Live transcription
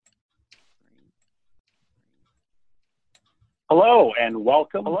Hello and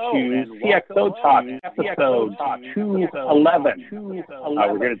welcome to CXO Talk, episode 211.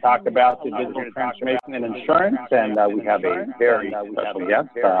 We're here to talk about the digital transformation in insurance, and we have a very special guest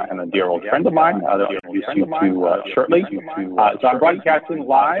and a dear old friend of mine that I'll introduce you to shortly. So I'm broadcasting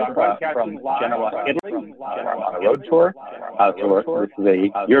live from Genoa, Italy. I'm on a road tour. So this is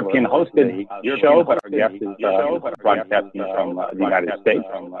a European-hosted show, but our guest is broadcasting from the United States.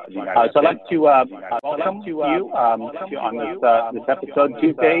 So I'd like to welcome you on this episode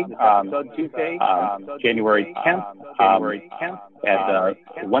Tuesday, January 10th,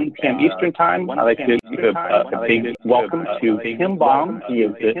 at 1 p.m. Eastern Time. I'd like to give a big welcome to Tim Baum. He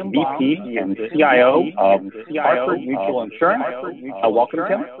is the VP and CIO of Hartford Mutual Insurance. Welcome,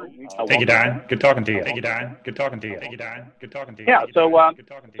 Tim. Thank you, Don. Good talking to you. Yeah, so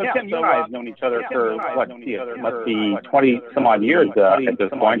Tim, you and I have known each other for, must be 20 some odd years at this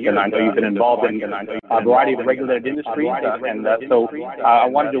point, and I know you've been involved in a variety of the regulated industries, and so I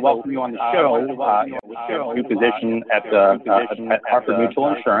wanted to welcome you on the show, your new position at Hartford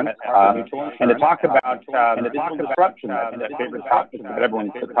Mutual Insurance, and to talk about the digital disruption, that favorite topic that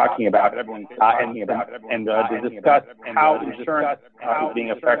everyone's talking about, and to discuss how insurance is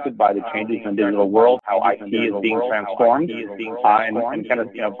being affected by the changes in the digital world, how IT is being transformed, and kind of,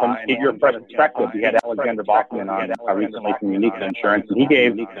 from your perspective, we had Alexander Bachman on recently from Unique Insurance, and he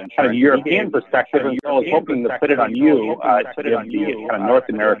gave kind of a European perspective, and I was hoping to put it on you to give the kind of North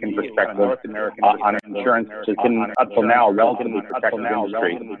American perspective on insurance, which has been up till now a relatively protected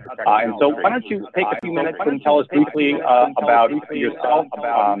industry. And so why don't you take a few minutes and tell us briefly about yourself,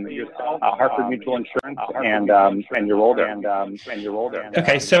 Hartford Mutual Insurance, and your role there.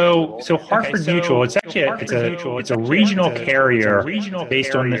 Okay, so Hartford Mutual, it's actually it's a regional carrier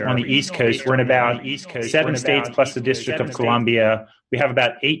based on the East Coast. We're in about 7 states plus the District of Columbia. We have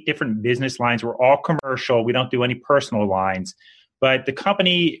about 8 different business lines. We're all commercial. We don't do any personal lines. But the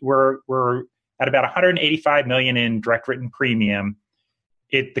company, we're at about $185 million in direct written premium.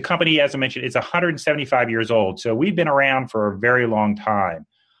 The company, as I mentioned, is 175 years old. So we've been around for a very long time.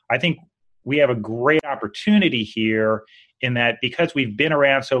 I think we have a great opportunity here in that because we've been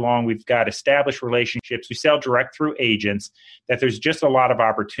around so long, we've got established relationships. We sell direct through agents, that there's just a lot of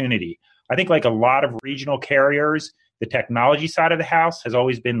opportunity. I think like a lot of regional carriers, the technology side of the house has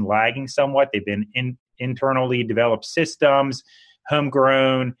always been lagging somewhat. They've been internally developed systems,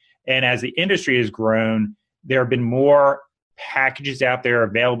 homegrown. And as the industry has grown, there have been more packages out there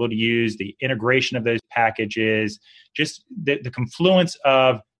available to use, the integration of those packages, just the confluence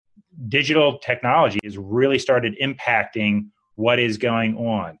of digital technology has really started impacting what is going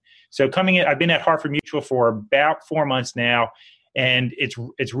on. So coming in, I've been at Hartford Mutual for about 4 months now, and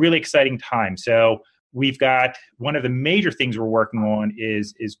it's really exciting time. So we've got one of the major things we're working on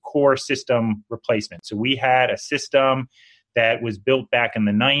is core system replacement. So we had a system that was built back in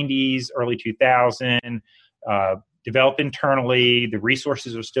the 90s, early 2000, developed internally. The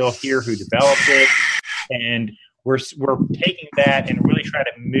resources are still here who developed it. And we're taking that and really trying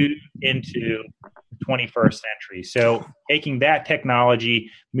to move into the 21st century. So taking that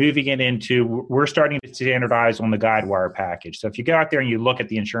technology, moving it into, we're starting to standardize on the Guidewire package. So if you go out there and you look at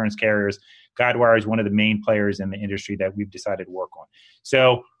the insurance carriers, Guidewire is one of the main players in the industry that we've decided to work on.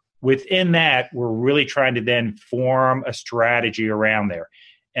 So within that, we're really trying to then form a strategy around there.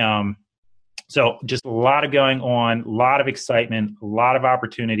 So just a lot of going on, a lot of excitement, a lot of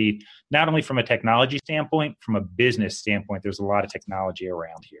opportunity, not only from a technology standpoint, from a business standpoint, there's a lot of technology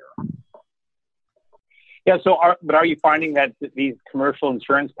around here. Yeah, so are you finding that these commercial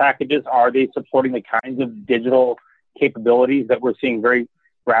insurance packages, are they supporting the kinds of digital capabilities that we're seeing very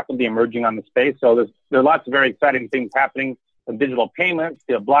rapidly emerging on the space? So there are lots of very exciting things happening, from digital payments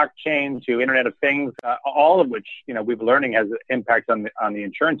to blockchain to Internet of Things, all of which we've been learning has an impact on the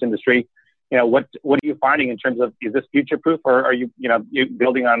insurance industry. What are you finding in terms of, is this future proof, or are you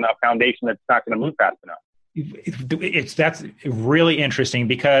building on a foundation that's not going to move fast enough? That's really interesting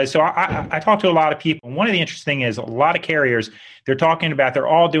because I talk to a lot of people. And one of the interesting things is a lot of carriers, they're talking about, they're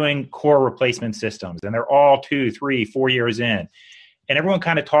all doing core replacement systems and they're all 2, 3, 4 years in. And everyone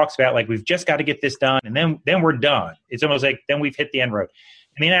kind of talks about like, we've just got to get this done. And then we're done. It's almost like, then we've hit the end road.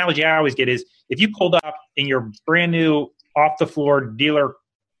 And the analogy I always get is if you pulled up in your brand new off the floor dealer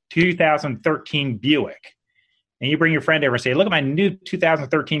 2013 Buick, and you bring your friend over and say, look at my new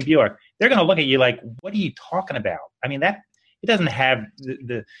 2013 Buick, they're going to look at you like, what are you talking about? I mean, it doesn't have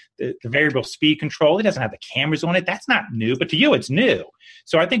the variable speed control. It doesn't have the cameras on it. That's not new, but to you, it's new.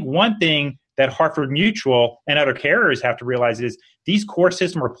 So I think one thing that Hartford Mutual and other carriers have to realize is these core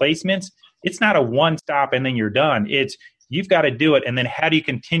system replacements, it's not a one stop and then you're done. It's You've got to do it. And then how do you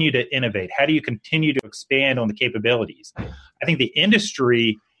continue to innovate? How do you continue to expand on the capabilities? I think the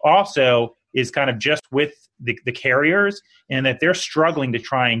industry also is kind of just with the carriers, and that they're struggling to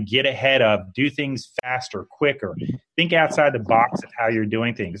try and get ahead of, do things faster, quicker, think outside the box of how you're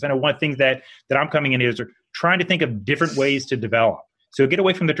doing things. I know one thing that I'm coming in is trying to think of different ways to develop. So get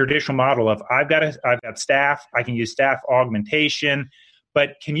away from the traditional model of I've got staff, I can use staff augmentation,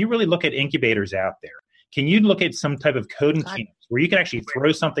 but can you really look at incubators out there? Can you look at some type of coding camps where you can actually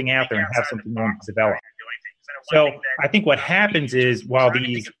throw something out there and have something develop? So I think what happens is while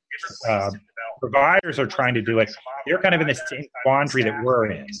these providers are trying to do it, they're kind of in the same quandary that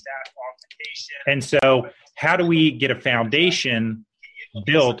we're in. And so how do we get a foundation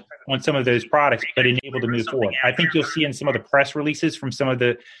built on some of those products, but enable to move forward? I think you'll see in some of the press releases from some of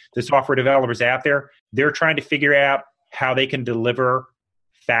the software developers out there, they're trying to figure out how they can deliver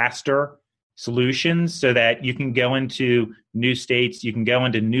faster solutions so that you can go into new states, you can go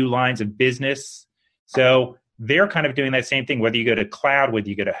into new lines of business. So they're kind of doing that same thing, whether you go to cloud, whether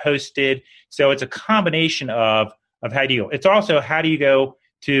you go to hosted. So it's a combination of how do you go. It's also how do you go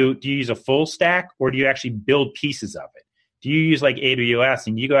to, do you use a full stack or do you actually build pieces of it? Do you use like AWS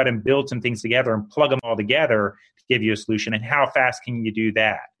and you go out and build some things together and plug them all together to give you a solution? And how fast can you do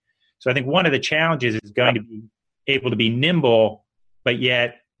that? So I think one of the challenges is going to be able to be nimble, but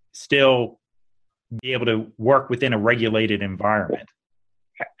yet still be able to work within a regulated environment.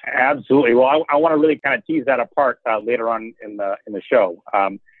 Absolutely. Well, I want to really kind of tease that apart later on in the show.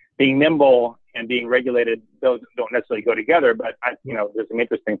 Being nimble and being regulated, those don't necessarily go together, but there's some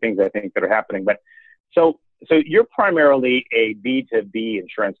interesting things I think that are happening. But so you're primarily a B2B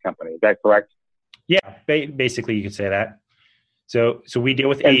insurance company, is that correct? Yeah, basically you could say that. So we deal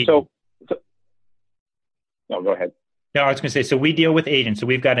with agents. No, go ahead. No, I was going to say, so we deal with agents. So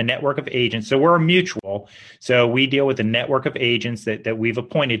we've got a network of agents. So we're a mutual. So we deal with a network of agents that we've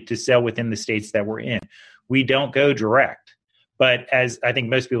appointed to sell within the states that we're in. We don't go direct. But as I think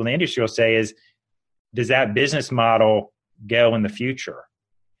most people in the industry will say is, does that business model go in the future?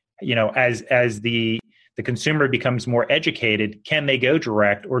 As the consumer becomes more educated, can they go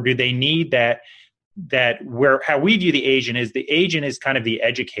direct, or do they need that where how we view the agent is kind of the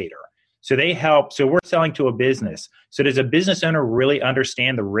educator. So they help. So we're selling to a business. So does a business owner really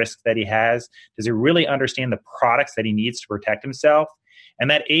understand the risk that he has? Does he really understand the products that he needs to protect himself?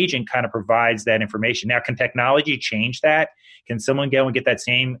 And that agent kind of provides that information. Now, can technology change that? Can someone go and get that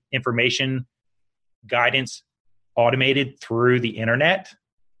same information guidance automated through the internet?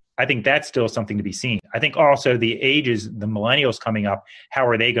 I think that's still something to be seen. I think also the millennials coming up, how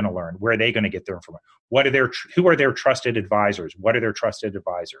are they going to learn? Where are they going to get their information? Who are their trusted advisors? What are their trusted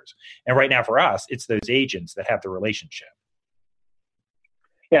advisors? And right now for us, it's those agents that have the relationship.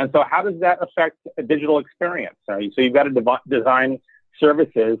 Yeah, and so how does that affect a digital experience? So you've got to design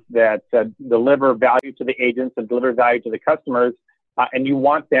services that deliver value to the agents and deliver value to the customers, and you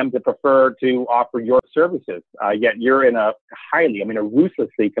want them to prefer to offer your services. Yet you're in a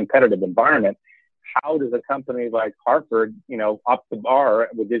ruthlessly competitive environment. How does a company like Hartford, up the bar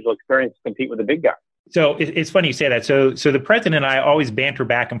with digital experience compete with the big guys? So it's funny you say that. So the president and I always banter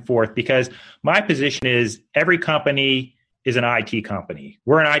back and forth because my position is every company is an IT company.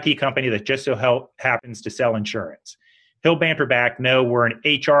 We're an IT company that just so happens to sell insurance. He'll banter back, no, we're an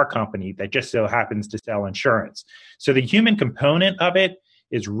HR company that just so happens to sell insurance. So the human component of it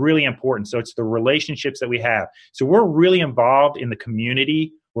is really important. So it's the relationships that we have. So we're really involved in the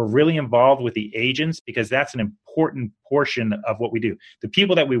community. We're really involved with the agents because that's an important portion of what we do. The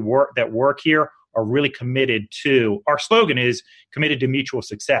people that work here are really committed to, our slogan is committed to mutual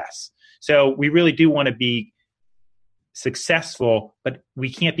success. So we really do want to be successful, but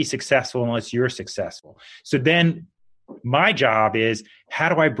we can't be successful unless you're successful. So then my job is how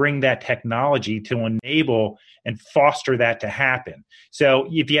do I bring that technology to enable and foster that to happen? So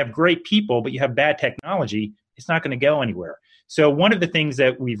if you have great people, but you have bad technology, it's not going to go anywhere. So one of the things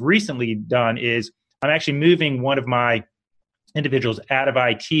that we've recently done is I'm actually moving one of my individuals out of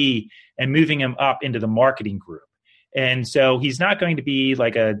IT and moving him up into the marketing group. And so he's not going to be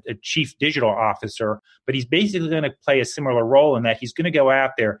like a chief digital officer, but he's basically going to play a similar role in that he's going to go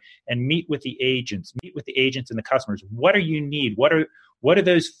out there and meet with the agents and the customers. What do you need? What are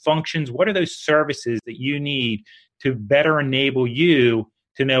those functions? What are those services that you need to better enable you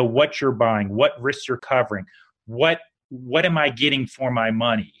to know what you're buying, what risks you're covering, what am I getting for my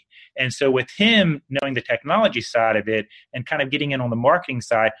money? And so with him knowing the technology side of it and kind of getting in on the marketing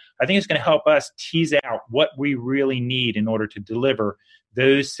side, I think it's going to help us tease out what we really need in order to deliver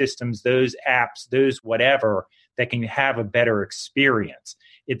those systems, those apps, those whatever that can have a better experience.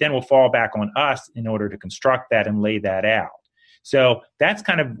 it then will fall back on us in order to construct that and lay that out. So that's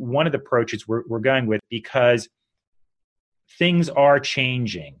kind of one of the approaches we're going with, because things are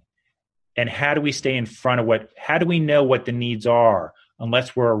changing. And how do we stay in front of how do we know what the needs are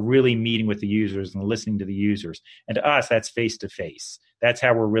unless we're really meeting with the users and listening to the users? And to us, that's face-to-face. That's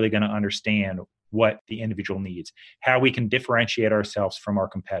how we're really going to understand what the individual needs, how we can differentiate ourselves from our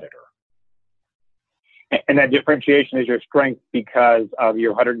competitor. And that differentiation is your strength because of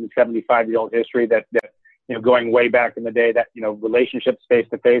your 175-year-old history that going way back in the day, that, relationships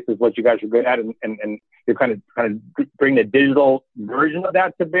face-to-face is what you guys are good at, and you're kind of bring the digital version of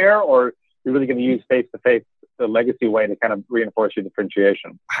that to bear, or you're really going to use face-to-face the legacy way to kind of reinforce your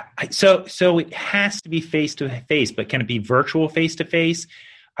differentiation? So it has to be face-to-face, but can it be virtual face-to-face?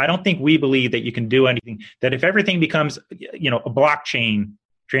 I don't think we believe that you can do anything, that if everything becomes, a blockchain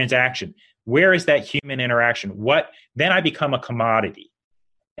transaction, where is that human interaction? Then I become a commodity,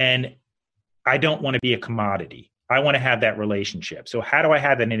 and I don't want to be a commodity. I want to have that relationship. So how do I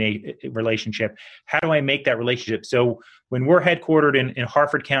have that innate relationship? How do I make that relationship? So when we're headquartered in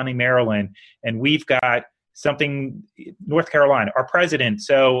Harford County, Maryland, and we've got something, North Carolina, our president,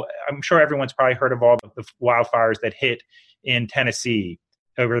 so I'm sure everyone's probably heard of all the wildfires that hit in Tennessee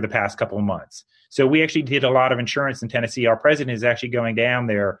over the past couple of months. So we actually did a lot of insurance in Tennessee. Our president is actually going down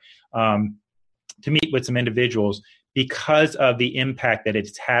there to meet with some individuals because of the impact that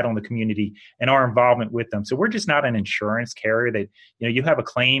it's had on the community and our involvement with them. So we're just not an insurance carrier that, you have a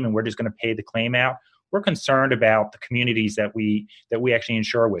claim and we're just going to pay the claim out. We're concerned about the communities that we actually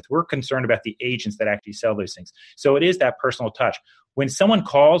insure with. We're concerned about the agents that actually sell those things. So it is that personal touch. When someone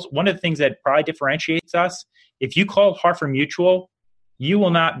calls, one of the things that probably differentiates us, if you call Hartford Mutual, you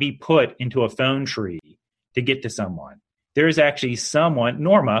will not be put into a phone tree to get to someone. There is actually someone,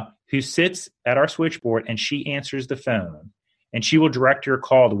 Norma, who sits at our switchboard and she answers the phone and she will direct your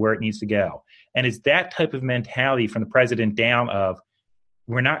call to where it needs to go. And it's that type of mentality from the president down of,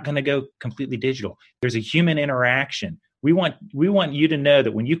 we're not going to go completely digital. There's a human interaction. We want you to know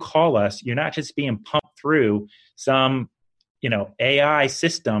that when you call us, you're not just being pumped through some, AI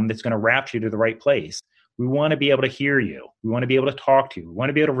system that's going to route you to the right place. We want to be able to hear you. We want to be able to talk to you. We want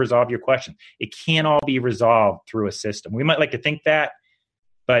to be able to resolve your question. It can't all be resolved through a system. We might like to think that,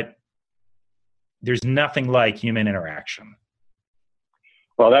 but there's nothing like human interaction.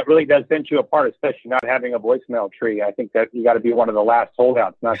 Well, that really does set you apart, especially not having a voicemail tree. I think that you got to be one of the last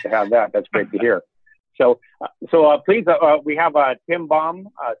holdouts not to have that. That's great to hear. So please, we have Tim Baum,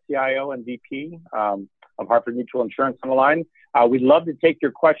 CIO and VP of Hartford Mutual Insurance on the line. We'd love to take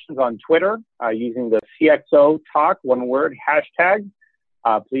your questions on Twitter using the CXO Talk, one word, hashtag.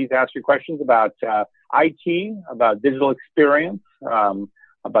 Please ask your questions about IT, about digital experience,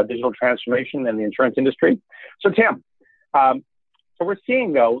 about digital transformation in the insurance industry. So Tim, so we're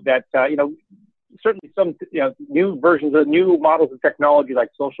seeing though that, certainly some, new versions of new models of technology like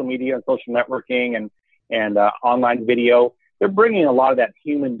social media and social networking and online video, they're bringing a lot of that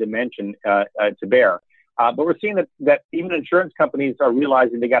human dimension to bear. But we're seeing that even insurance companies are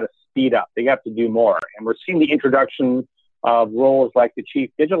realizing they got to speed up. They got to do more. And we're seeing the introduction of roles like the chief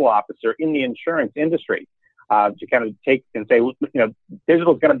digital officer in the insurance industry to kind of take and say,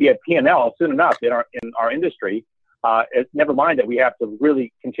 digital is going to be a P&L soon enough in our industry. Never mind that we have to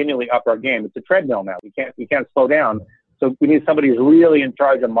really continually up our game. It's a treadmill now. We can't slow down. So we need somebody who's really in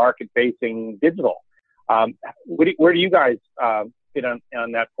charge of market-facing digital. Where do you guys fit on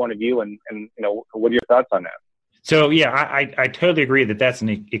that point of view, and what are your thoughts on that? So yeah, I totally agree that that's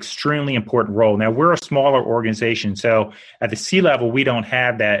an extremely important role. Now we're a smaller organization, so at the C-level we don't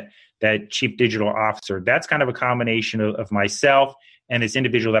have that chief digital officer. That's kind of a combination of myself and this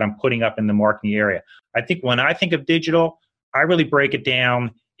individual that I'm putting up in the marketing area. I think when I think of digital, I really break it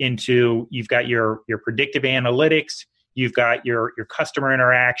down into, you've got your predictive analytics, you've got your customer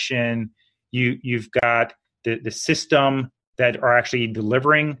interaction, you've got the system that are actually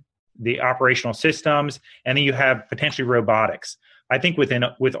delivering the operational systems, and then you have potentially robotics. I think in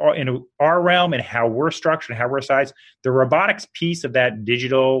our realm and how we're structured and how we're sized, the robotics piece of that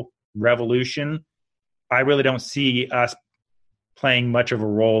digital revolution, I really don't see us playing much of a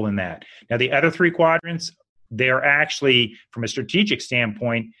role in that. Now, the other three quadrants, they're actually, from a strategic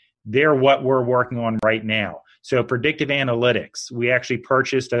standpoint, they're what we're working on right now. So predictive analytics, we actually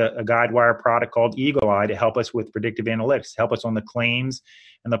purchased a Guidewire product called Eagle Eye to help us with predictive analytics, help us on the claims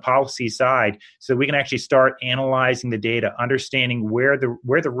and the policy side, so we can actually start analyzing the data, understanding where the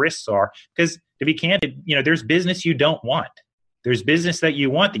risks are. Because to be candid, there's business you don't want. There's business that you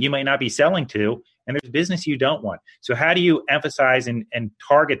want that you might not be selling to, and there's business you don't want. So how do you emphasize and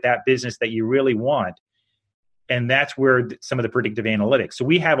target that business that you really want? And that's where some of the predictive analytics. So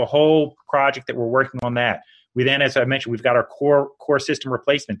we have a whole project that we're working on that. We then, as I mentioned, we've got our core system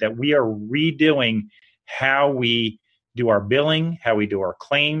replacement that we are redoing how we do our billing, how we do our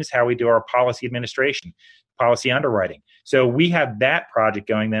claims, how we do our policy administration, policy underwriting. So we have that project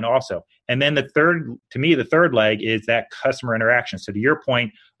going then also. And then the third leg is that customer interaction. So to your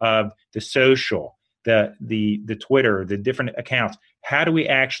point of the social, the Twitter, the different accounts, how do we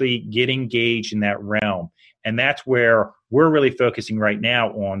actually get engaged in that realm? And that's where we're really focusing right now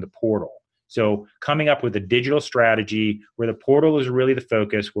on the portal. So coming up with a digital strategy where the portal is really the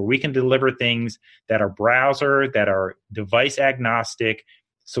focus, where we can deliver things that are browser, that are device agnostic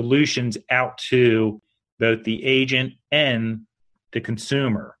solutions out to both the agent and the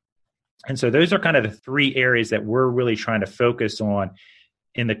consumer. And so those are kind of the three areas that we're really trying to focus on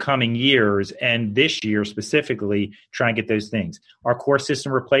in the coming years, and this year specifically, try and get those things. Our core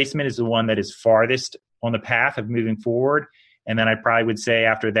system replacement is the one that is farthest on the path of moving forward. And then I probably would say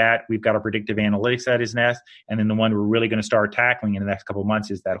after that, we've got our predictive analytics that is next. And then the one we're really going to start tackling in the next couple of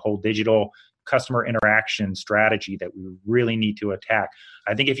months is that whole digital customer interaction strategy that we really need to attack.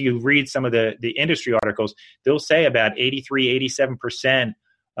 I think if you read some of the industry articles, they'll say about 87%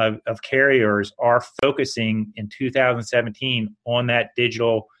 of carriers are focusing in 2017 on that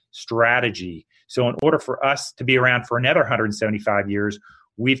digital strategy. So in order for us to be around for another 175 years,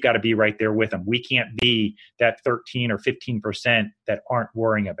 we've got to be right there with them. We can't be that 13 or 15% that aren't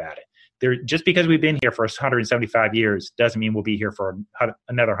worrying about it. Just because we've been here for 175 years doesn't mean we'll be here for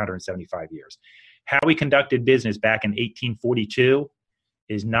another 175 years. How we conducted business back in 1842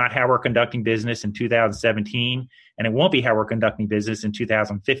 is not how we're conducting business in 2017, and it won't be how we're conducting business in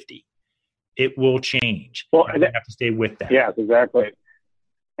 2050. It will change. Well, we have to stay with that. Yes, exactly.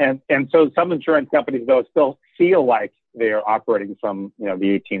 And so some insurance companies, though, still feel like they are operating from the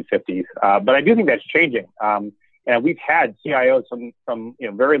 1850s, but I do think that's changing. And we've had CIOs from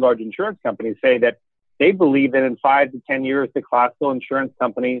very large insurance companies say that they believe that in 5 to 10 years, the classical insurance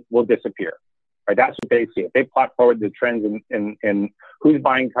company will disappear. Right? That's what they see. If they plot forward the trends in who's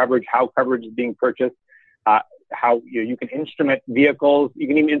buying coverage, how coverage is being purchased, how you can instrument vehicles, you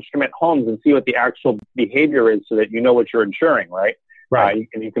can even instrument homes and see what the actual behavior is, so that you know what you're insuring, right? Right.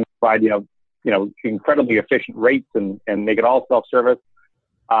 And you can provide incredibly efficient rates and make it all self-service.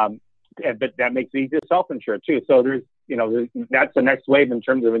 But that makes it easy to self-insure too. So there's that's the next wave in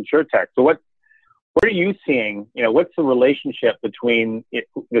terms of InsurTech. So what are you seeing? What's the relationship between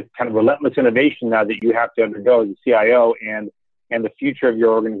this kind of relentless innovation now that you have to undergo as a CIO and the future of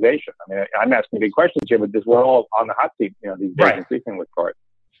your organization? I mean, I'm asking big questions here, but we're all on the hot seat, these days, and sleeping with cards.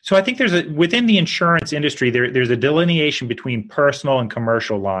 So I think within the insurance industry, there's a delineation between personal and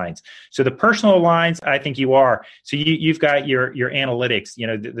commercial lines. So the personal lines, I think you are. So you've got your analytics,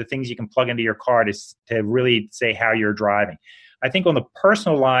 the things you can plug into your car to really say how you're driving. I think on the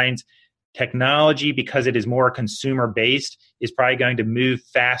personal lines, technology, because it is more consumer based, is probably going to move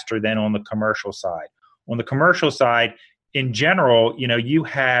faster than on the commercial side. On the commercial side, in general, you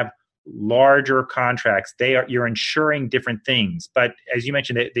have larger contracts. You're insuring different things. But as you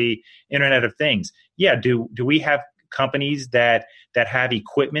mentioned, the Internet of Things. Yeah, do we have companies that have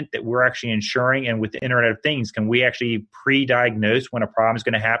equipment that we're actually insuring? And with the Internet of Things, can we actually pre-diagnose when a problem is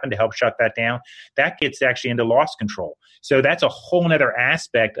going to happen to help shut that down? That gets actually into loss control. So that's a whole other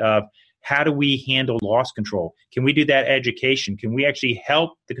aspect of how do we handle loss control? Can we do that education? Can we actually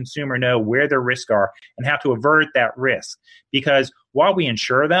help the consumer know where their risks are and how to avert that risk? Because while we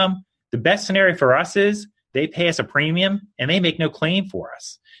insure them, the best scenario for us is they pay us a premium and they make no claim for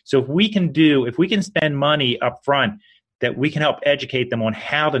us. So if we can spend money up front that we can help educate them on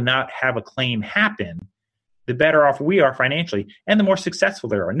how to not have a claim happen, the better off we are financially and the more successful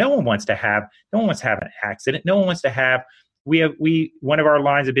they are. No one wants to have an accident. No one wants to have, one of our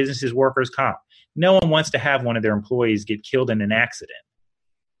lines of business is workers' comp. No one wants to have one of their employees get killed in an accident.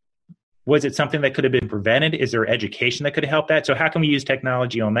 Was it something that could have been prevented? Is there education that could help that? So how can we use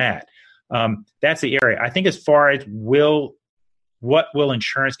technology on that? That's the area. I think as far as what will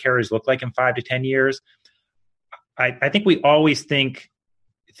insurance carriers look like in 5 to 10 years, I think we always think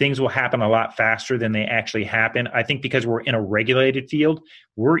things will happen a lot faster than they actually happen. I think because we're in a regulated field,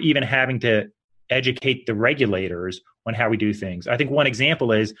 we're even having to educate the regulators on how we do things. I think one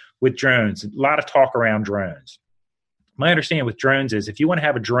example is with drones. A lot of talk around drones. My understanding with drones is if you want to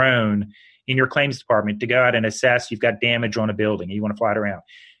have a drone in your claims department to go out and assess you've got damage on a building and you want to fly it around,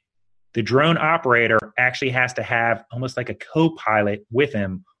 the drone operator actually has to have almost like a co-pilot with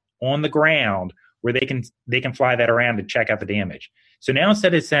him on the ground where they can fly that around to check out the damage. So now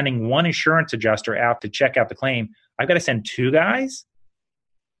instead of sending one insurance adjuster out to check out the claim, I've got to send 2 guys.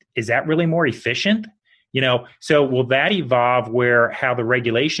 Is that really more efficient? So will that evolve where how the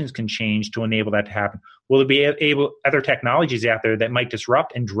regulations can change to enable that to happen? Will there be other technologies out there that might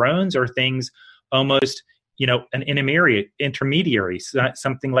disrupt? And drones are things almost, an intermediary,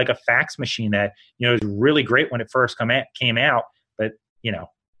 something like a fax machine that, is really great when it first came out. But,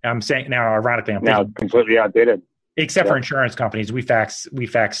 I'm saying now, ironically, I'm now completely outdated. Except for insurance companies, we fax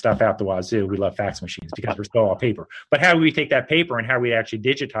stuff out the wazoo. We love fax machines because we're still all paper. But how do we take that paper and how do we actually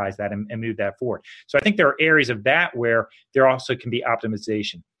digitize that and move that forward? So I think there are areas of that where there also can be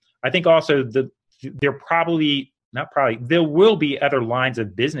optimization. I think also there will be other lines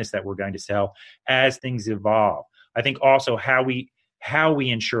of business that we're going to sell as things evolve. I think also how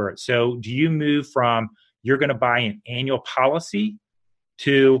we insure it. So do you move from you're going to buy an annual policy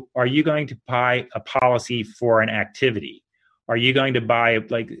to are you going to buy a policy for an activity? Are you going to buy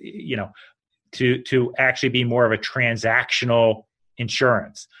to actually be more of a transactional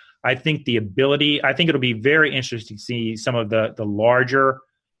insurance? I think it'll be very interesting to see some of the larger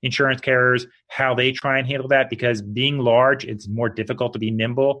insurance carriers, how they try and handle that, because being large, it's more difficult to be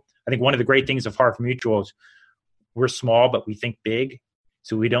nimble. I think one of the great things of Hartford Mutual is we're small, but we think big.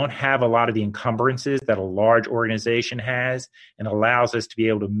 So we don't have a lot of the encumbrances that a large organization has, and allows us to be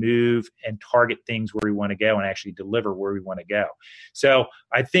able to move and target things where we want to go and actually deliver where we want to go. So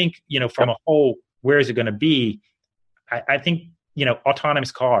I think, from a whole, where is it going to be? I think,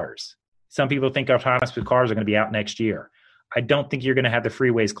 autonomous cars. Some people think autonomous cars are going to be out next year. I don't think you're going to have the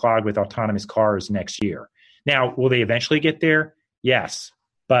freeways clogged with autonomous cars next year. Now, will they eventually get there? Yes,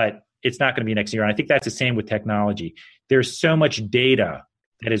 but it's not going to be next year. And I think that's the same with technology. There's so much data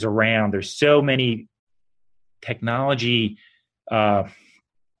that is around. There's so many technology avenues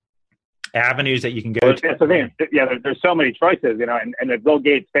that you can go to. That's the thing. Yeah, there's so many choices, and as Bill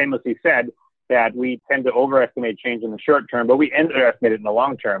Gates famously said, that we tend to overestimate change in the short term, but we underestimate it in the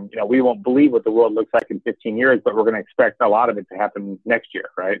long term. We won't believe what the world looks like in 15 years, but we're going to expect a lot of it to happen next year,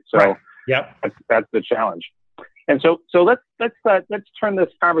 right? So right. Yep. That's the challenge. And so let's turn this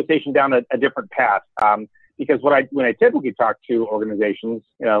conversation down a different path. Because when I typically talk to organizations,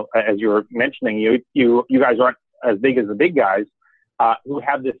 as you were mentioning, you guys aren't as big as the big guys who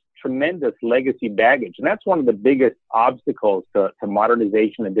have this tremendous legacy baggage, and that's one of the biggest obstacles to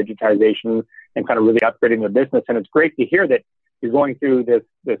modernization and digitization and kind of really upgrading their business. And it's great to hear that you're going through this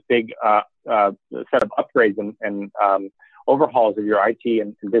big set of upgrades and overhauls of your IT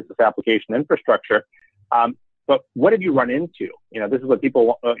and business application infrastructure. But what have you run into? This is what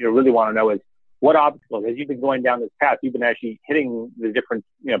people really want to know is, what obstacles, as you've been going down this path, you've been actually hitting the different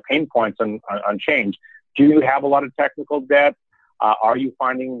pain points on change. Do you have a lot of technical debt? Are you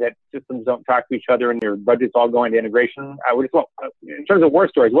finding that systems don't talk to each other and your budget's all going to integration? In terms of war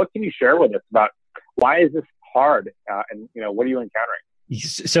stories, what can you share with us about why is this hard? And what are you encountering?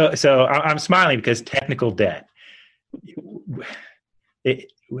 So I'm smiling because technical debt.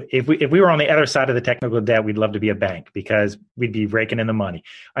 If we were on the other side of the technical debt, we'd love to be a bank because we'd be raking in the money.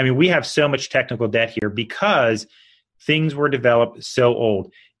 I mean, we have so much technical debt here because things were developed so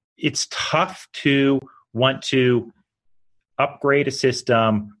old. It's tough to want to upgrade a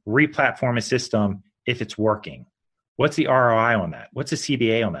system, replatform a system if it's working. What's the ROI on that? What's the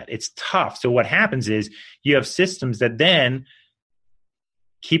CBA on that? It's tough. So what happens is you have systems that then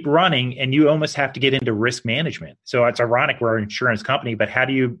keep running and you almost have to get into risk management. So it's ironic we're an insurance company, but how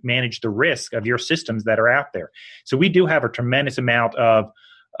do you manage the risk of your systems that are out there? So we do have a tremendous amount of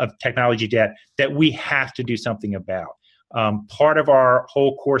technology debt that we have to do something about. Part of our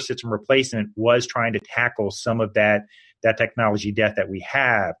whole core system replacement was trying to tackle some of that technology debt that we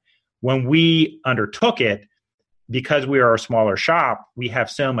have. When we undertook it, because we are a smaller shop, we have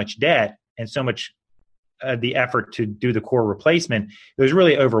so much debt and so much the effort to do the core replacement, it was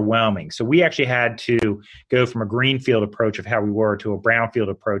really overwhelming. So we actually had to go from a greenfield approach of how we were to a brownfield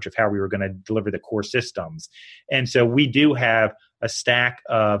approach of how we were going to deliver the core systems. And so we do have a stack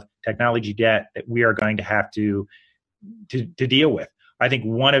of technology debt that we are going to have to deal with. I think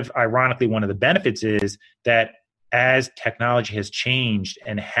ironically, one of the benefits is that as technology has changed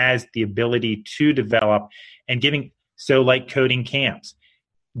and has the ability to develop and like coding camps,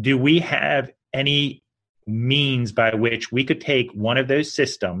 do we have any means by which we could take one of those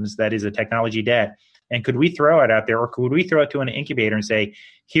systems that is a technology debt and could we throw it out there, or could we throw it to an incubator and say,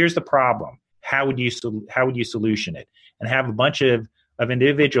 here's the problem, how would you solution it, and have a bunch of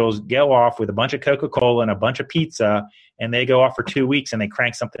individuals go off with a bunch of Coca-Cola and a bunch of pizza, and they go off for 2 weeks and they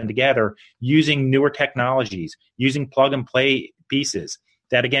crank something together using newer technologies, using plug and play pieces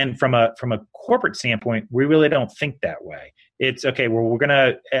that, again, from a corporate standpoint, we really don't think that way. It's okay. Well, we're going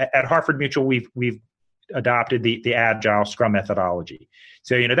to, at Hartford Mutual, we've adopted the Agile Scrum methodology.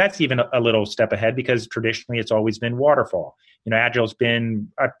 So, that's even a little step ahead because traditionally it's always been waterfall. Agile's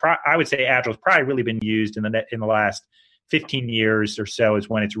been, I would say Agile's probably really been used in the last 15 years or so is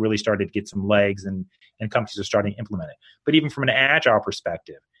when it's really started to get some legs and companies are starting to implement it. But even from an Agile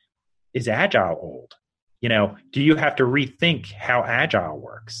perspective, is Agile old? Do you have to rethink how Agile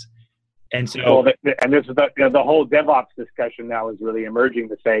works? And so, and this is the whole DevOps discussion now is really emerging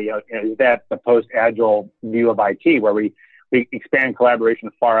to say, is that the post-Agile view of IT where we expand collaboration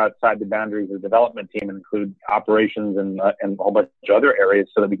far outside the boundaries of the development team and include operations and a whole bunch of other areas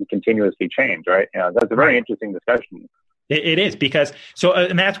so that we can continuously change, right? That's a very interesting discussion. It is because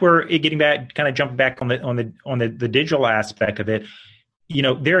and that's where getting back, kind of jumping back on the digital aspect of it.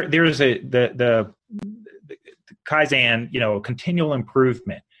 There's the Kaizen, continual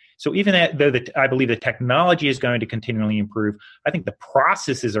improvement. So even though I believe the technology is going to continually improve, I think the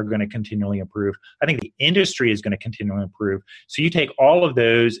processes are going to continually improve. I think the industry is going to continually improve. So you take all of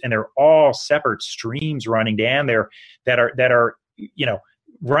those, and they're all separate streams running down there that are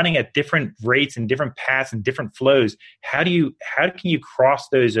running at different rates and different paths and different flows. How can you cross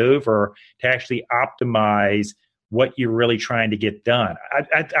those over to actually optimize what you're really trying to get done?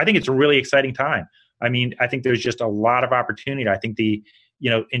 I think it's a really exciting time. I mean, I think there's just a lot of opportunity. I think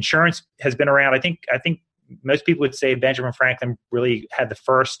insurance has been around. I think most people would say Benjamin Franklin really had the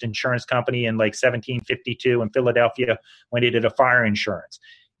first insurance company in like 1752 in Philadelphia when he did a fire insurance.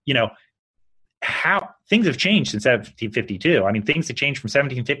 How things have changed since 1752. I mean, things have changed from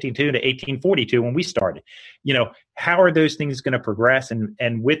 1752 to 1842 when we started. How are those things going to progress?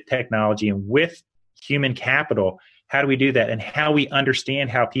 And with technology and with human capital, how do we do that? And how we understand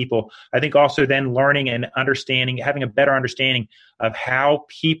how people, I think also then learning and understanding, having a better understanding of how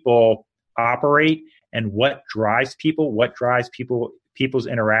people operate and what drives people's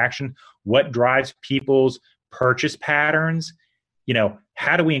interaction, what drives people's purchase patterns.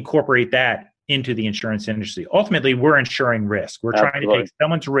 How do we incorporate that into the insurance industry? Ultimately, we're insuring risk. We're trying to take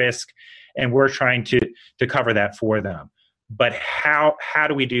someone's risk and we're trying to cover that for them. But how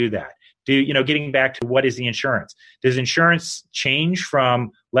do we do that? Getting back to what is the insurance? Does insurance change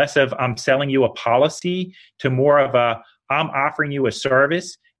from less of I'm selling you a policy to more of I'm offering you a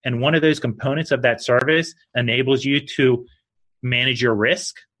service, and one of those components of that service enables you to manage your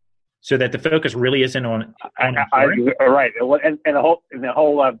risk so that the focus really isn't on right. And the whole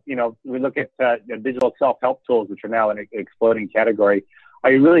we look at digital self-help tools, which are now an exploding category.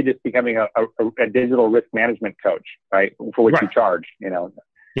 Are you really just becoming a digital risk management coach, right? For which you charge,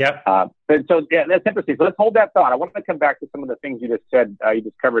 Yep. So that's interesting. So let's hold that thought. I want to come back to some of the things you just said. You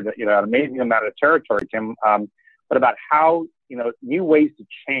just covered, an amazing amount of territory, Tim. But about how, new ways to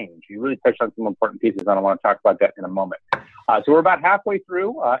change. You really touched on some important pieces, and I want to talk about that in a moment. So we're about halfway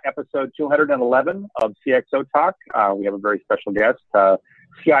through episode 211 of CXO Talk. We have a very special guest,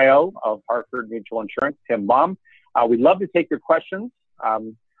 CIO of Hartford Mutual Insurance, Tim Baum. We'd love to take your questions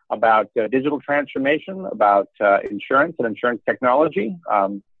about digital transformation, about insurance and insurance technology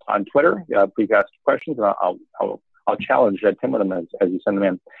on Twitter. Please ask questions, and I'll challenge Tim with them as you send them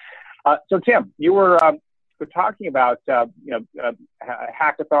in. So Tim, you were talking about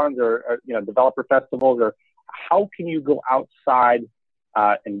hackathons or developer festivals, or how can you go outside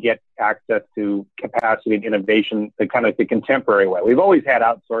and get access to capacity and innovation the kind of the contemporary way? We've always had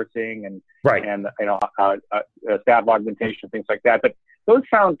outsourcing and staff augmentation, things like that, but those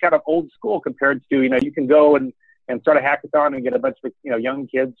sound kind of old school compared to, you can go and start a hackathon and get a bunch of, young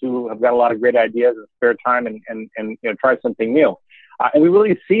kids who have got a lot of great ideas and spare time and try something new. And we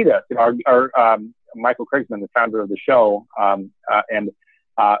really see this. Our Michael Krigsman, the founder of the show, and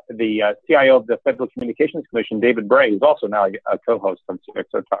the CIO of the Federal Communications Commission, David Bray, is also now a co-host on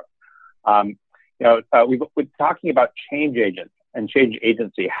CXO Talk. We've been talking about change agents and change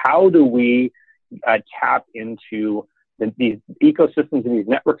agency. How do we tap into these ecosystems and these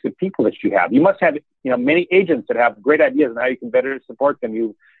networks of people that you have? You must have, many agents that have great ideas on how you can better support them.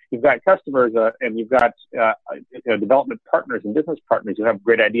 You've got customers and you've got development partners and business partners who have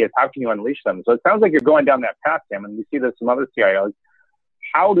great ideas. How can you unleash them? So it sounds like you're going down that path, Tim, and we see this some other CIOs.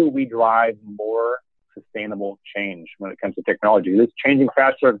 How do we drive more sustainable change when it comes to technology? It's changing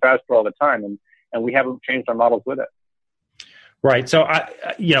faster and faster all the time, and we haven't changed our models with it. Right. So,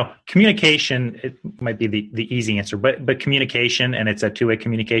 communication, it might be the easy answer, but communication, and it's a two-way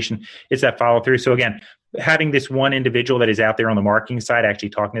communication, it's that follow through. So again, having this one individual that is out there on the marketing side, actually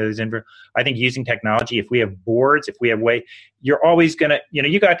talking to those individuals, I think using technology, if we have boards, if we have you're always going to,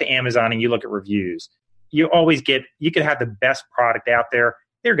 you go out to Amazon and you look at reviews, you could have the best product out there.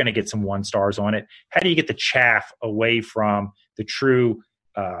 They're going to get some 1 stars on it. How do you get the chaff away from the true,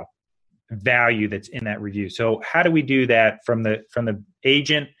 value that's in that review. So how do we do that from the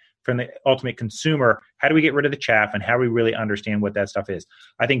agent, from the ultimate consumer? How do we get rid of the chaff, and how do we really understand what that stuff is?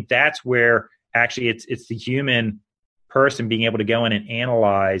 I think that's where actually it's the human person being able to go in and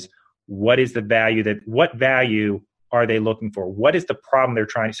analyze what is the value, what value are they looking for? What is the problem they're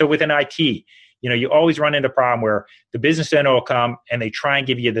trying? So within IT, you always run into a problem where the business owner will come and they try and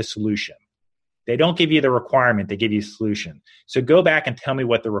give you the solution. They don't give you the requirement, they give you a solution. So go back and tell me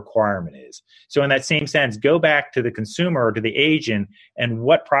what the requirement is. So in that same sense, go back to the consumer or to the agent, and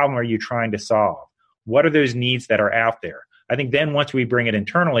what problem are you trying to solve? What are those needs that are out there? I think then once we bring it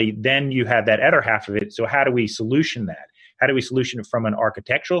internally, then you have that other half of it. So how do we solution that? How do we solution it from an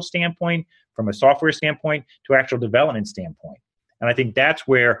architectural standpoint, from a software standpoint, to actual development standpoint? And I think that's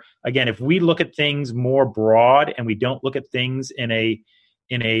where, again, if we look at things more broad and we don't look at things in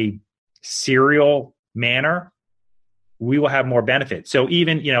a serial manner, we will have more benefit. So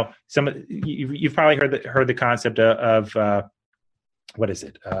even, you've probably heard the concept of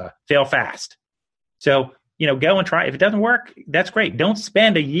fail fast. So, go and try. If it doesn't work, that's great. Don't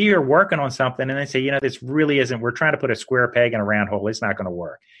spend a year working on something and then say, this really isn't, we're trying to put a square peg in a round hole. It's not going to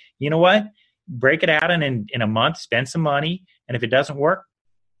work. You know what? Break it out in a month, spend some money. And if it doesn't work,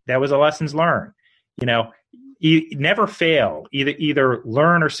 that was a lessons learned. You never fail, either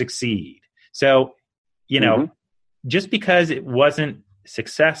learn or succeed. So, just because it wasn't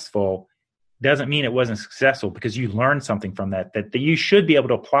successful doesn't mean it wasn't successful, because you learned something from that you should be able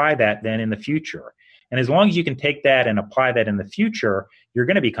to apply that then in the future. And as long as you can take that and apply that in the future, you're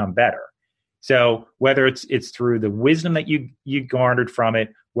going to become better. So whether it's through the wisdom that you garnered from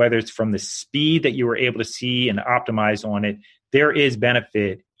it, whether it's from the speed that you were able to see and optimize on it, there is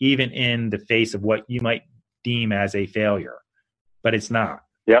benefit even in the face of what you might deem as a failure, but it's not.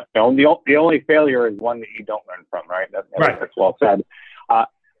 Yeah, the only failure is one that you don't learn from, right? Right. That's well said.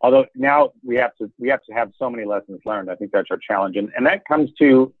 Although now we have to have so many lessons learned. I think that's our challenge, and that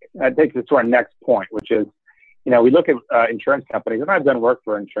takes us to our next point, which is, we look at insurance companies, and I've done work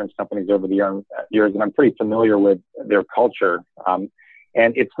for insurance companies over the years, and I'm pretty familiar with their culture.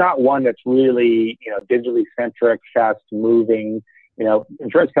 And it's not one that's really, digitally centric, fast moving.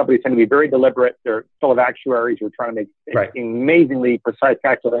 Insurance companies tend to be very deliberate. They're full of actuaries who are trying to make amazingly precise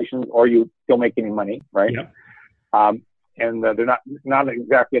calculations, or you don't make any money, right? Yep. And they're not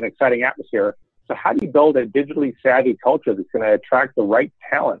exactly an exciting atmosphere. So how do you build a digitally savvy culture that's going to attract the right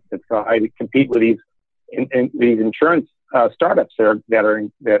talent that's going to compete with these insurance startups that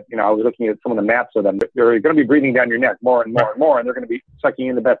I was looking at some of the maps of them. They're going to be breathing down your neck more and more and more, and they're going to be sucking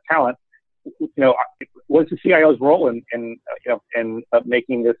in the best talent. What's the CIO's role in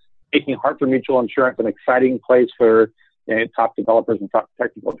making Hartford Mutual Insurance an exciting place for top developers and top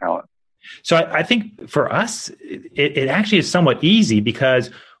technical talent? So I think for us, it actually is somewhat easy, because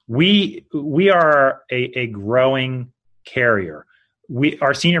we are a growing carrier.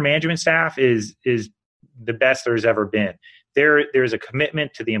 Our senior management staff is the best there's ever been. There's a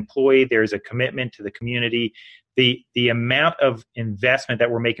commitment to the employee. There's a commitment to the community. The amount of investment that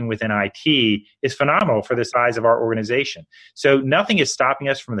we're making within IT is phenomenal for the size of our organization. So nothing is stopping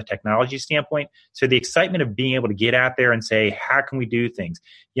us from the technology standpoint. So the excitement of being able to get out there and say, how can we do things?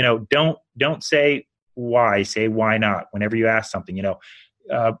 Don't say why, say why not whenever you ask something.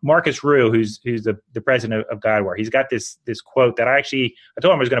 Marcus Rue, who's the president of Guidewire, he's got this quote that I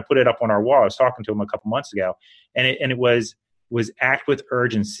told him I was going to put it up on our wall. I was talking to him a couple months ago, and it was act with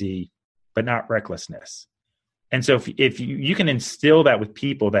urgency, but not recklessness. And so if you can instill that with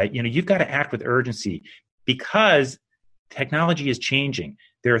people, that you've got to act with urgency, because technology is changing.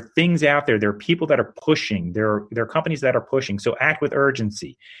 There are things out there. There are people that are pushing. There are companies that are pushing. So act with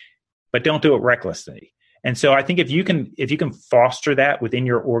urgency, but don't do it recklessly. And so I think if you can foster that within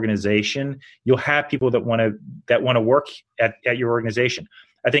your organization, you'll have people that want to work at your organization.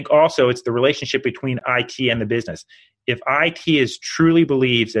 I think also it's the relationship between IT and the business. If IT truly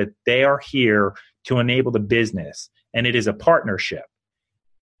believes that they are here to enable the business, and it is a partnership,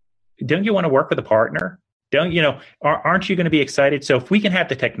 don't you want to work with a partner? Aren't you going to be excited? So if we can have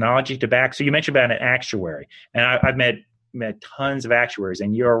the technology to back, so you mentioned about an actuary, and I've met tons of actuaries,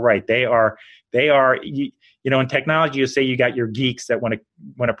 and you're right. They are, in technology, you say you got your geeks that want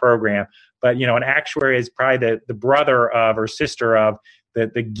to program, but, an actuary is probably the brother of or sister of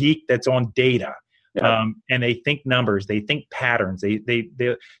the geek that's on data. Yeah. And they think numbers, they think patterns,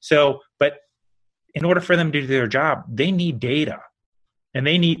 but in order for them to do their job, they need data, and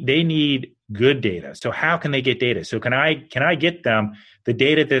they need good data. So how can they get data? So can I get them the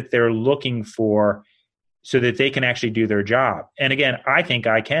data that they're looking for so that they can actually do their job. And again, I think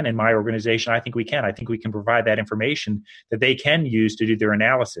I can in my organization. I think we can. I think we can provide that information that they can use to do their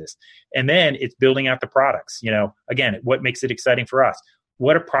analysis. And then it's building out the products. Again, what makes it exciting for us?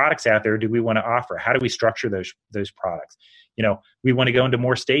 What are products out there do we want to offer? How do we structure those products? We want to go into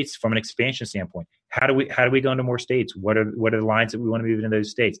more states from an expansion standpoint. How do we go into more states? What are the lines that we want to move into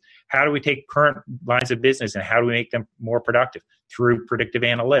those states? How do we take current lines of business and how do we make them more productive through predictive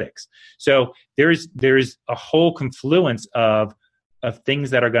analytics? So there's a whole confluence of things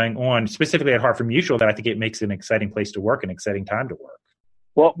that are going on, specifically at Hartford Mutual, that I think it makes an exciting place to work, an exciting time to work.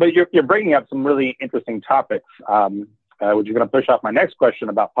 Well, but you're bringing up some really interesting topics, which is going to push off my next question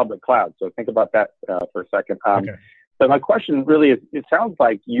about public cloud. So think about that for a second. Okay. But my question really is, it sounds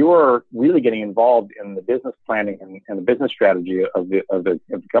like you're really getting involved in the business planning and the business strategy of the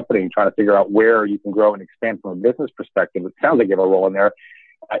company, and trying to figure out where you can grow and expand from a business perspective. It sounds like you have a role in there.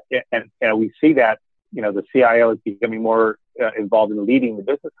 And we see that, the CIO is becoming more involved in leading the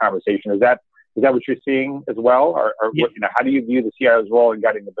business conversation. Is that what you're seeing as well? Or yeah. How do you view the CIO's role in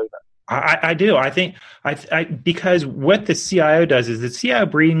guiding the business? I do. I think because what the CIO does is the CIO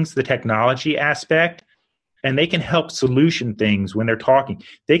brings the technology aspect, and they can help solution things when they're talking.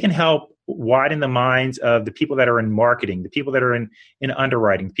 They can help widen the minds of the people that are in marketing, the people that are in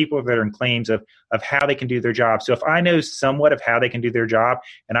underwriting, the people that are in claims of how they can do their job. So if I know somewhat of how they can do their job,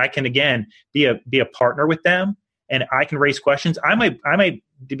 and I can, again, be a partner with them, and I can raise questions, I might,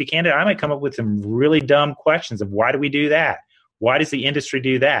 to be candid, I might come up with some really dumb questions of why do we do that? Why does the industry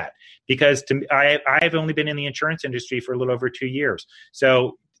do that? Because I've only been in the insurance industry for a little over 2 years.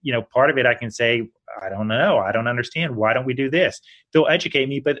 So, part of it I can say, I don't know. I don't understand. Why don't we do this? They'll educate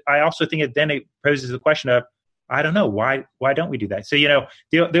me, but I also think it poses the question of, I don't know. Why don't we do that? So,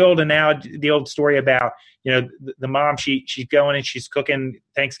 the old story about, the mom, she's going and she's cooking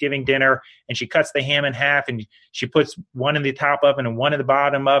Thanksgiving dinner, and she cuts the ham in half, and she puts one in the top oven and one in the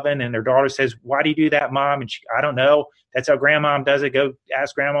bottom oven. And her daughter says, why do you do that, Mom? And I don't know. That's how grandma does it. Go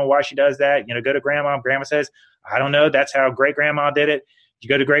ask grandma why she does that. Go to grandma. Grandma says, I don't know. That's how great grandma did it. You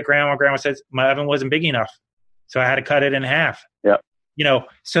go to great grandma. Grandma says, my oven wasn't big enough, so I had to cut it in half. Yeah.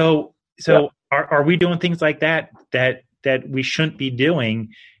 So yeah. Are we doing things like that we shouldn't be doing,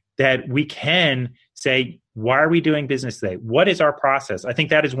 that we can say, why are we doing business today? What is our process? I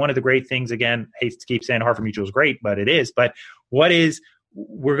think that is one of the great things. Again, I hate to keep saying Hartford Mutual is great, but it is. But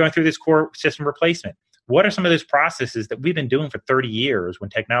we're going through this core system replacement. What are some of those processes that we've been doing for 30 years when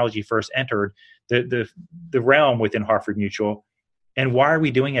technology first entered the realm within Hartford Mutual? And why are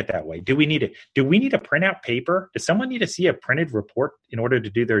we doing it that way? Do we need to print out paper? Does someone need to see a printed report in order to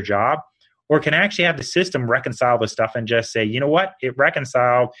do their job? Or can I actually have the system reconcile the stuff and just say, you know what, it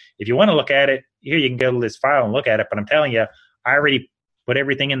reconciled. If you want to look at it, here you can go to this file and look at it. But I'm telling you, I already put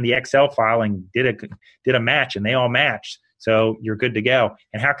everything in the Excel file and did a match, and they all matched. So you're good to go.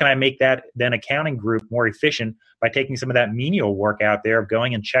 And how can I make that then accounting group more efficient by taking some of that menial work out there of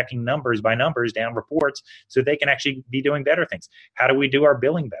going and checking numbers by numbers down reports so they can actually be doing better things? How do we do our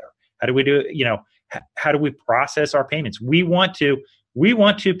billing better? How do we do, how do we process our payments? We want to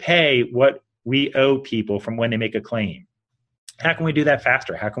pay what we owe people from when they make a claim. How can we do that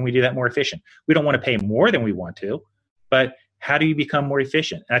faster? How can we do that more efficient? We don't want to pay more than we want to, but how do you become more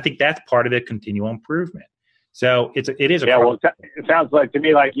efficient? And I think that's part of the continual improvement. So it is. Well, it sounds like to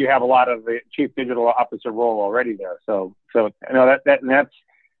me like you have a lot of the chief digital officer role already there. So that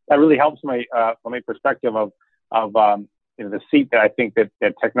really helps me from a perspective of the seat that I think that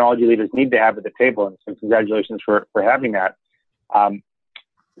technology leaders need to have at the table. And so congratulations for having that.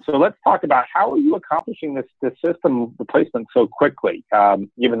 So let's talk about how are you accomplishing this system replacement so quickly,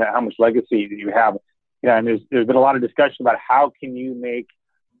 given that how much legacy that you have. And there's been a lot of discussion about how can you make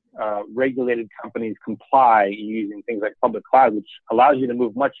regulated companies comply using things like public cloud, which allows you to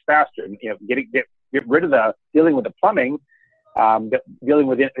move much faster and get rid of the dealing with the plumbing, dealing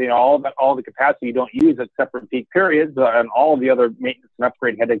with all the capacity you don't use except for peak periods, and all of the other maintenance and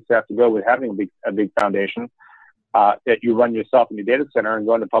upgrade headaches that have to go with having a big foundation that you run yourself in your data center and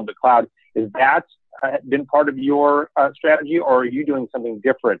go into public cloud. Is that been part of your strategy, or are you doing something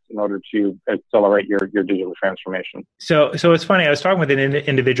different in order to accelerate your digital transformation? So it's funny. I was talking with an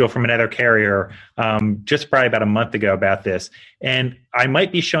individual from another carrier just probably about a month ago about this, and I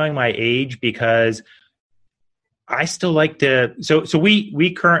might be showing my age because I still like to. So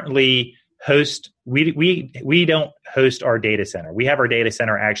we currently host. We don't host our data center. We have our data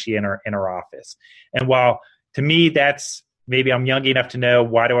center actually in our office, and while to me that's maybe I'm young enough to know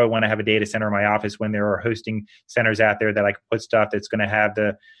why do I want to have a data center in my office when there are hosting centers out there that I can put stuff that's going to have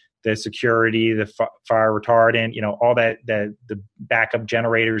the security, the fire retardant, all that, the backup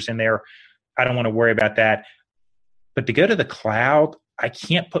generators in there. I don't want to worry about that. But to go to the cloud, I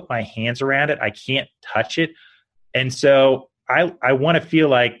can't put my hands around it. I can't touch it. And so I want to feel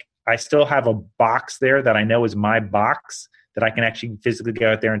like I still have a box there that I know is my box that I can actually physically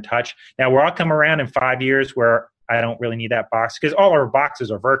go out there and touch. Now, where I'll come around in 5 years where I don't really need that box, because all our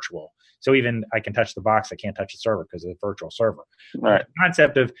boxes are virtual. So even I can touch the box, I can't touch the server because it's a virtual server. Right. The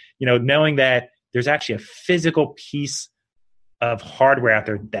concept of, knowing that there's actually a physical piece of hardware out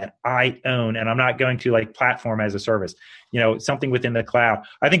there that I own, and I'm not going to like platform as a service, something within the cloud.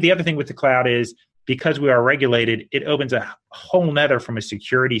 I think the other thing with the cloud is because we are regulated, it opens a whole nother from a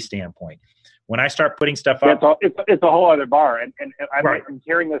security standpoint. When I start putting stuff up, it's a whole other bar. And right. I'm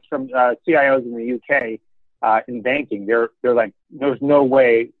hearing this from CIOs in the UK in banking. They're like, there's no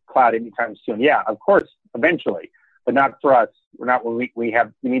way cloud anytime soon. Yeah, of course, eventually, but not for us. We're not when we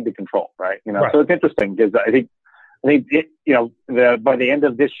need the control, right? Right. So it's interesting because I think by the end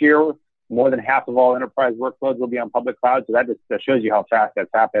of this year, more than half of all enterprise workloads will be on public cloud. So that shows you how fast that's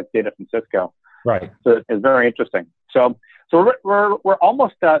happened. That's data from Cisco. Right. So it's very interesting. So we're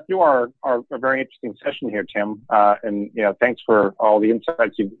almost through our very interesting session here, Tim. And thanks for all the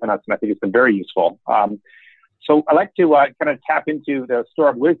insights you've given us, and I think it's been very useful. So I'd like to kind of tap into the store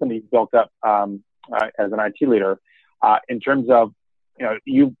of wisdom you've built up as an IT leader in terms of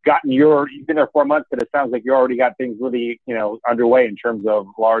you've been there 4 months, but it sounds like you already got things really underway in terms of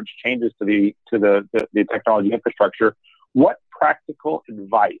large changes to the technology infrastructure. What practical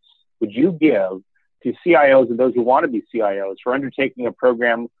advice would you give to CIOs and those who want to be CIOs for undertaking a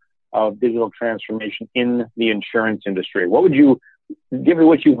program of digital transformation in the insurance industry? What would you, given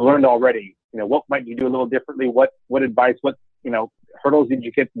what you've learned already, what might you do a little differently? What advice, what hurdles did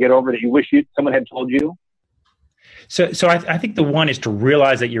you get over that you wish someone had told you? So I think the one is to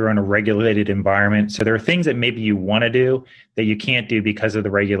realize that you're in a regulated environment. So there are things that maybe you want to do that you can't do because of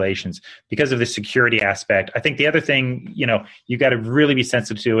the regulations, because of the security aspect. I think the other thing, you got to really be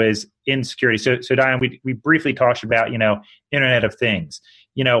sensitive to is insecurity. So Diane, we briefly talked about, Internet of Things.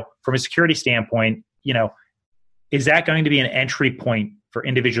 From a security standpoint, is that going to be an entry point for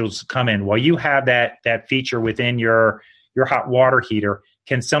individuals to come in? While you have that feature within your hot water heater,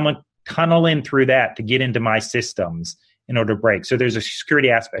 can someone tunnel in through that to get into my systems in order to break? So there's a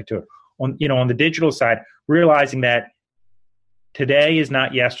security aspect to it. On the digital side, realizing that today is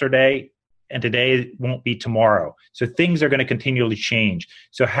not yesterday and today won't be tomorrow. So things are going to continually change.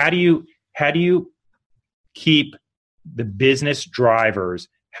 So how do you keep the business drivers?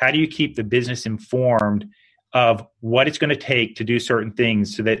 How do you keep the business informed of what it's going to take to do certain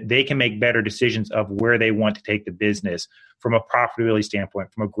things so that they can make better decisions of where they want to take the business from a profitability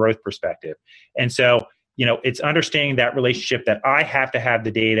standpoint, from a growth perspective? And so, it's understanding that relationship that I have to have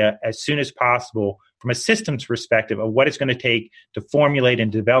the data as soon as possible from a systems perspective of what it's going to take to formulate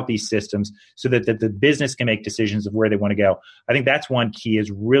and develop these systems so that the business can make decisions of where they want to go. I think that's one key,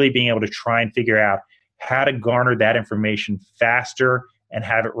 is really being able to try and figure out how to garner that information faster and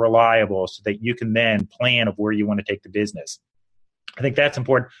have it reliable so that you can then plan of where you want to take the business. I think that's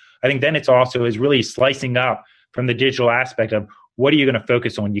important. I think then it's also is really slicing up from the digital aspect of what are you going to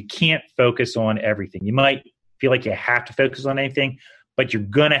focus on? You can't focus on everything. You might feel like you have to focus on anything, but you're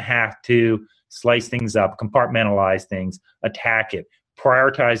going to have to slice things up, compartmentalize things, attack it,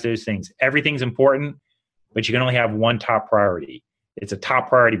 prioritize those things. Everything's important, but you can only have one top priority. It's a top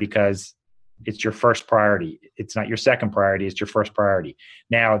priority because it's your first priority. It's not your second priority. It's your first priority.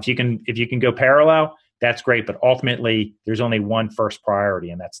 Now, if you can go parallel, that's great. But ultimately, there's only one first priority,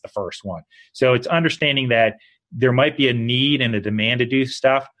 and that's the first one. So it's understanding that there might be a need and a demand to do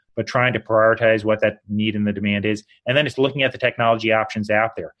stuff, but trying to prioritize what that need and the demand is. And then it's looking at the technology options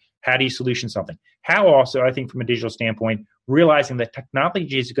out there. How do you solution something? How also, I think from a digital standpoint, realizing that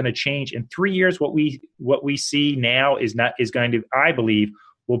technology is going to change in 3 years. What we see now is going to, I believe,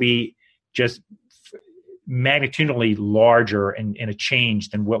 will be just magnitudinally larger in a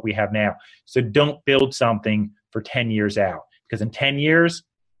change than what we have now. So don't build something for 10 years out, because in 10 years,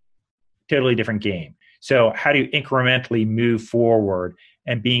 totally different game. So how do you incrementally move forward,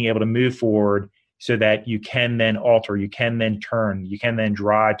 and being able to move forward so that you can then alter, you can then turn, you can then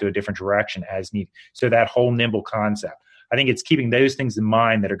drive to a different direction as needed. So that whole nimble concept. I think it's keeping those things in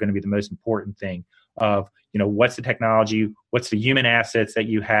mind that are going to be the most important thing of, what's the technology, what's the human assets that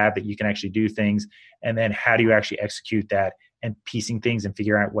you have that you can actually do things, and then how do you actually execute that, and piecing things and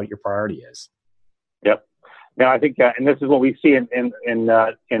figuring out what your priority is. Yep. Now, I think, and this is what we see in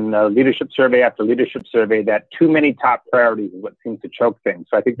leadership survey after leadership survey, that too many top priorities is what seems to choke things.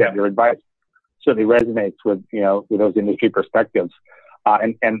 So I think that your advice certainly resonates with those industry perspectives,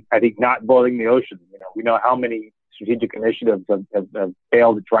 and I think not boiling the ocean. We know how many strategic initiatives have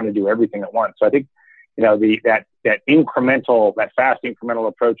failed at trying to do everything at once. So I think, that fast incremental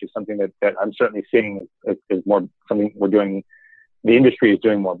approach is something that I'm certainly seeing is more something the industry is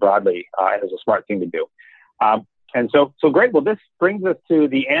doing more broadly, and is a smart thing to do. And so great. Well, this brings us to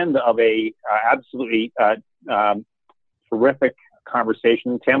the end of a absolutely terrific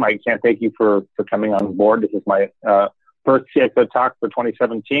conversation. Tim, I can't thank you for coming on board. This is my first CXO talk for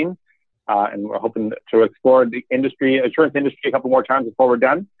 2017, and we're hoping to explore the insurance industry a couple more times before we're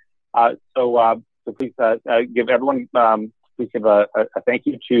done. So please give everyone, please give a thank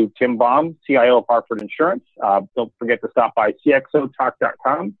you to Tim Baum, CIO of Hartford Insurance. Don't forget to stop by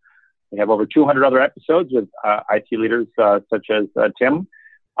cxotalk.com. We have over 200 other episodes with IT leaders such as Tim.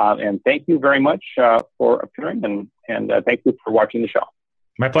 And thank you very much for appearing, and thank you for watching the show.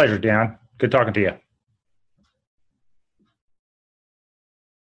 My pleasure, Dan. Good talking to you.